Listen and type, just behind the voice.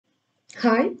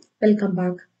Hi, welcome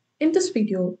back. In this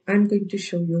video, I'm going to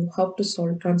show you how to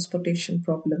solve transportation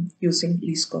problem using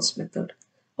least cost method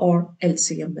or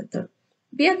LCM method.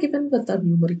 We are given with a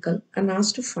numerical and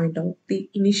asked to find out the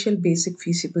initial basic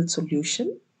feasible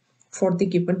solution for the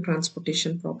given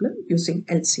transportation problem using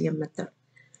LCM method.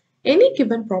 Any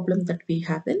given problem that we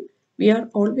have in, we are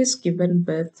always given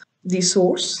with the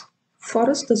source. For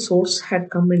us, the source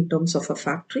had come in terms of a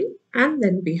factory, and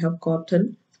then we have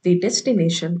gotten the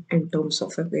destination in terms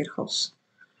of a warehouse.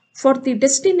 For the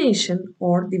destination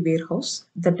or the warehouse,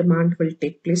 the demand will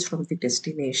take place from the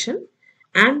destination,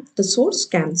 and the source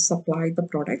can supply the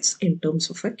products in terms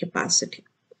of a capacity.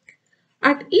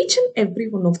 At each and every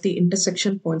one of the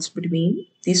intersection points between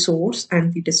the source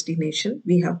and the destination,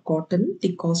 we have gotten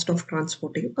the cost of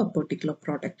transporting a particular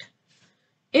product.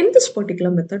 In this particular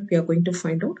method, we are going to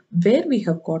find out where we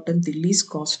have gotten the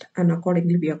least cost, and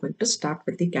accordingly, we are going to start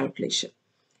with the calculation.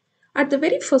 At the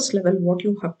very first level, what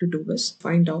you have to do is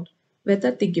find out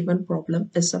whether the given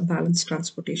problem is a balanced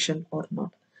transportation or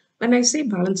not. When I say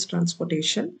balanced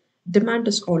transportation, demand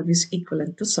is always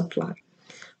equivalent to supply.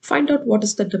 Find out what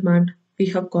is the demand. We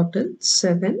have gotten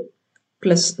 7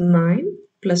 plus 9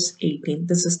 plus 18.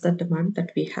 This is the demand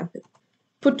that we have.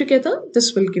 Put together,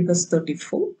 this will give us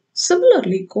 34.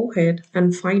 Similarly, go ahead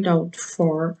and find out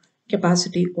for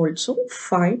capacity also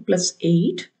 5 plus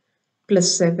 8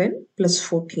 plus 7 plus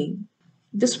 14.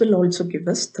 This will also give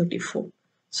us 34.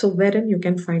 So wherein you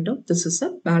can find out this is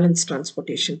a balanced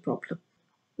transportation problem.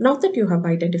 Now that you have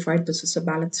identified this is a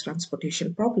balanced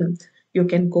transportation problem, you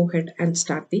can go ahead and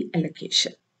start the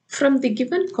allocation. From the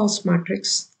given cost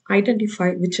matrix,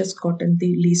 identify which has gotten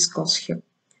the least cost here.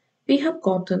 We have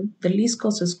gotten the least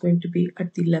cost is going to be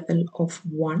at the level of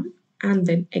 1, and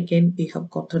then again we have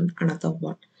gotten another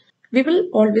 1. We will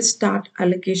always start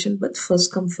allocation with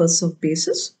first come first serve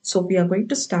basis. So we are going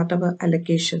to start our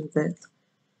allocation with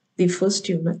the first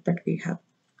unit that we have.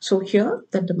 So here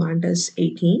the demand is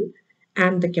 18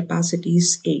 and the capacity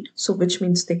is 8. So which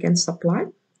means they can supply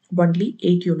only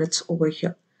 8 units over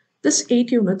here. This 8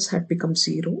 units had become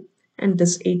 0 and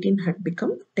this 18 had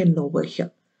become 10 over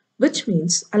here. Which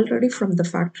means already from the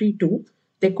factory 2,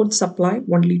 they could supply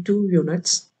only 2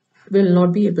 units, will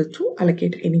not be able to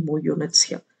allocate any more units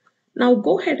here. Now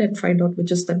go ahead and find out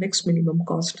which is the next minimum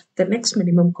cost. The next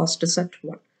minimum cost is at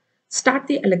 1. Start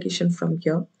the allocation from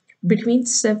here. Between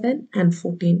 7 and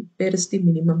 14, where is the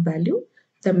minimum value?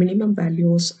 The minimum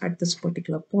value is at this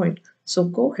particular point. So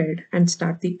go ahead and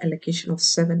start the allocation of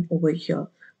 7 over here,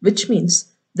 which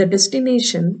means the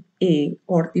destination A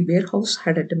or the warehouse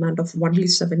had a demand of only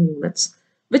 7 units,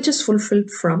 which is fulfilled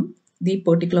from the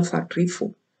particular factory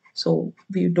 4. So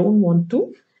we don't want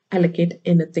to allocate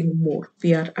anything more.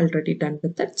 We are already done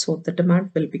with that. So the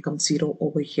demand will become 0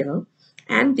 over here.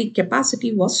 And the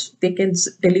capacity was they can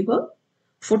deliver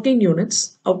 14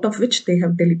 units, out of which they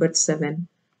have delivered 7.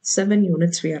 7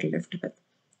 units we are left with.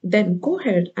 Then go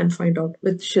ahead and find out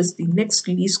which is the next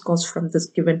least cost from this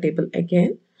given table.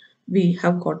 Again, we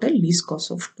have got a least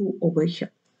cost of 2 over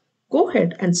here. Go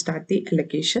ahead and start the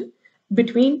allocation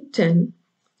between 10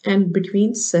 and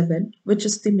between 7, which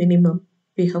is the minimum.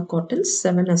 We have gotten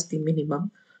 7 as the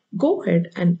minimum. Go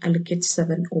ahead and allocate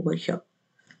 7 over here.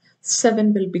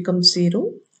 7 will become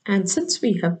 0, and since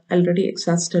we have already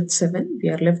exhausted 7, we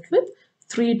are left with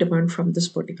 3 demand from this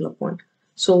particular point.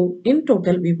 So in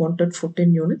total, we wanted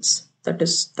 14 units. That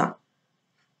is that.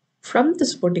 From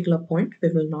this particular point, we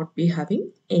will not be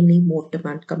having any more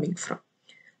demand coming from.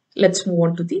 Let's move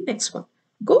on to the next one.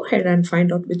 Go ahead and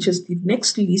find out which is the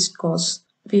next least cost.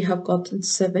 We have gotten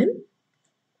 7,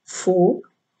 4,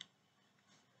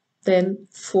 then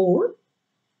 4,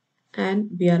 and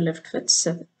we are left with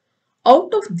 7.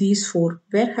 Out of these 4,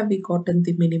 where have we gotten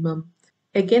the minimum?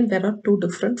 Again, there are 2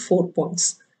 different 4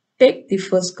 points. Take the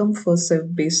first come first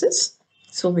serve basis.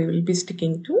 So we will be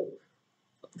sticking to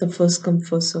the first come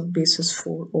first serve basis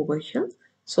 4 over here.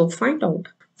 So find out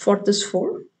for this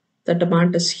 4, the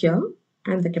demand is here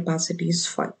and the capacity is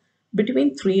 5.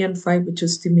 Between 3 and 5, which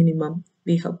is the minimum,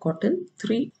 we have gotten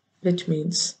 3, which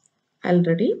means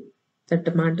already the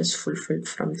demand is fulfilled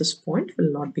from this point,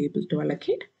 will not be able to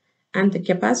allocate, and the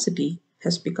capacity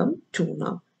has become 2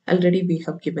 now. Already we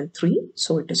have given 3,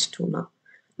 so it is 2 now.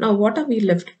 Now what are we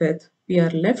left with? We are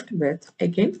left with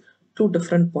again 2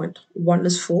 different points. One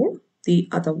is 4, the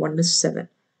other one is 7.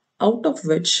 Out of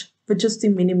which is the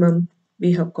minimum,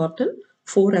 we have gotten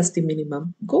 4 as the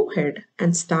minimum. Go ahead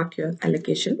and start your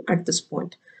allocation at this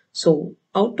point. So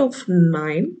out of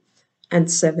 9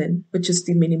 and 7, which is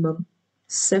the minimum,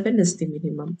 7 is the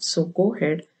minimum. So go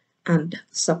ahead and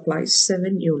supply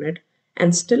 7 unit,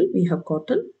 and still we have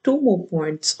gotten 2 more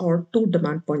points or 2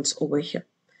 demand points over here.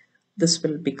 this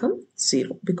will become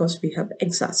 0 because we have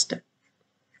exhausted.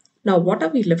 Now what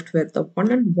are we left with? The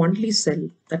one and only cell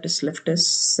that is left is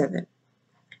 7.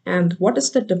 And what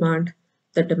is the demand?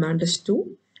 The demand is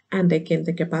 2, and again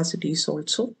the capacity is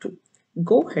also 2.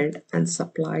 Go ahead and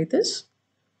supply this.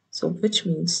 So which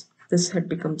means this had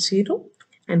become 0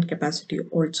 and capacity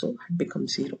also had become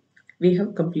 0. We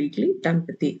have completely done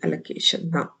with the allocation.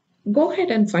 Now go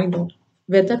ahead and find out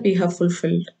whether we have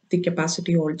fulfilled the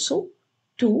capacity also.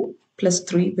 2 plus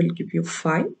 3 will give you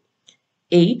 5.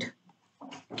 8,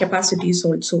 capacity is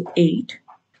also 8.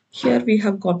 Here we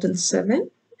have gotten 7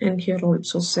 and here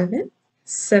also 7.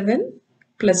 7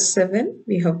 plus 7,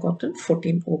 we have gotten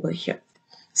 14 over here.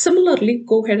 Similarly,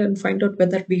 go ahead and find out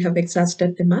whether we have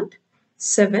exhausted demand.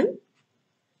 7,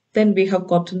 then we have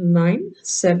gotten 9,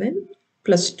 7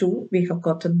 plus 2, we have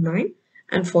gotten 9.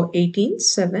 And for 18,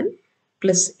 7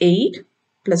 plus 8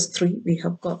 plus 3, we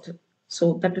have gotten.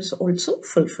 So that is also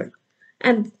fulfilled.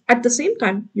 And at the same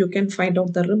time, you can find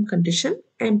out the rim condition,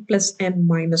 m plus n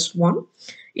minus 1.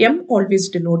 M always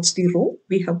denotes the row.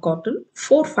 We have gotten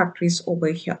 4 factories over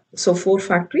here. So 4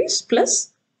 factories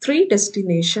plus 3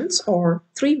 destinations or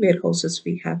 3 warehouses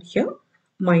we have here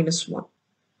minus 1.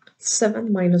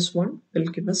 7 minus 1 will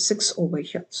give us 6 over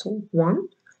here. So 1,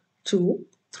 2,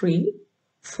 3,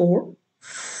 4,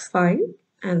 5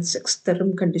 and 6. The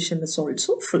rim condition is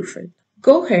also fulfilled.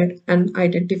 Go ahead and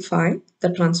identify the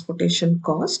transportation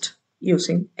cost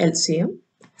using LCM.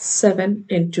 7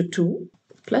 into 2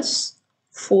 plus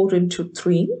 4 into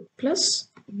 3 plus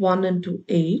 1 into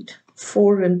 8,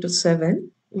 4 into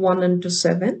 7, 1 into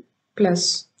 7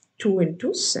 plus 2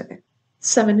 into 7.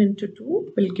 7 into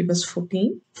 2 will give us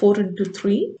 14. 4 into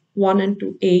 3, 1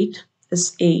 into 8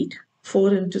 is 8.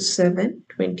 4 into 7,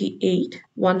 28.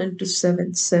 1 into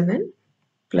 7, 7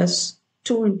 plus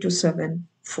 2 into 7,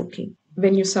 14.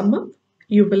 When you sum up,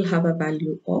 you will have a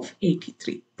value of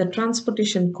 83. The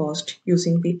transportation cost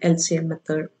using the LCM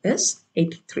method is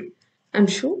 83. I'm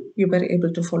sure you were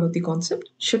able to follow the concept.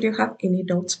 Should you have any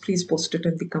doubts, please post it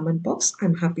in the comment box.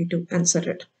 I'm happy to answer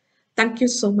it. Thank you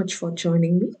so much for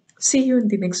joining me. See you in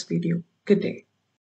the next video. Good day.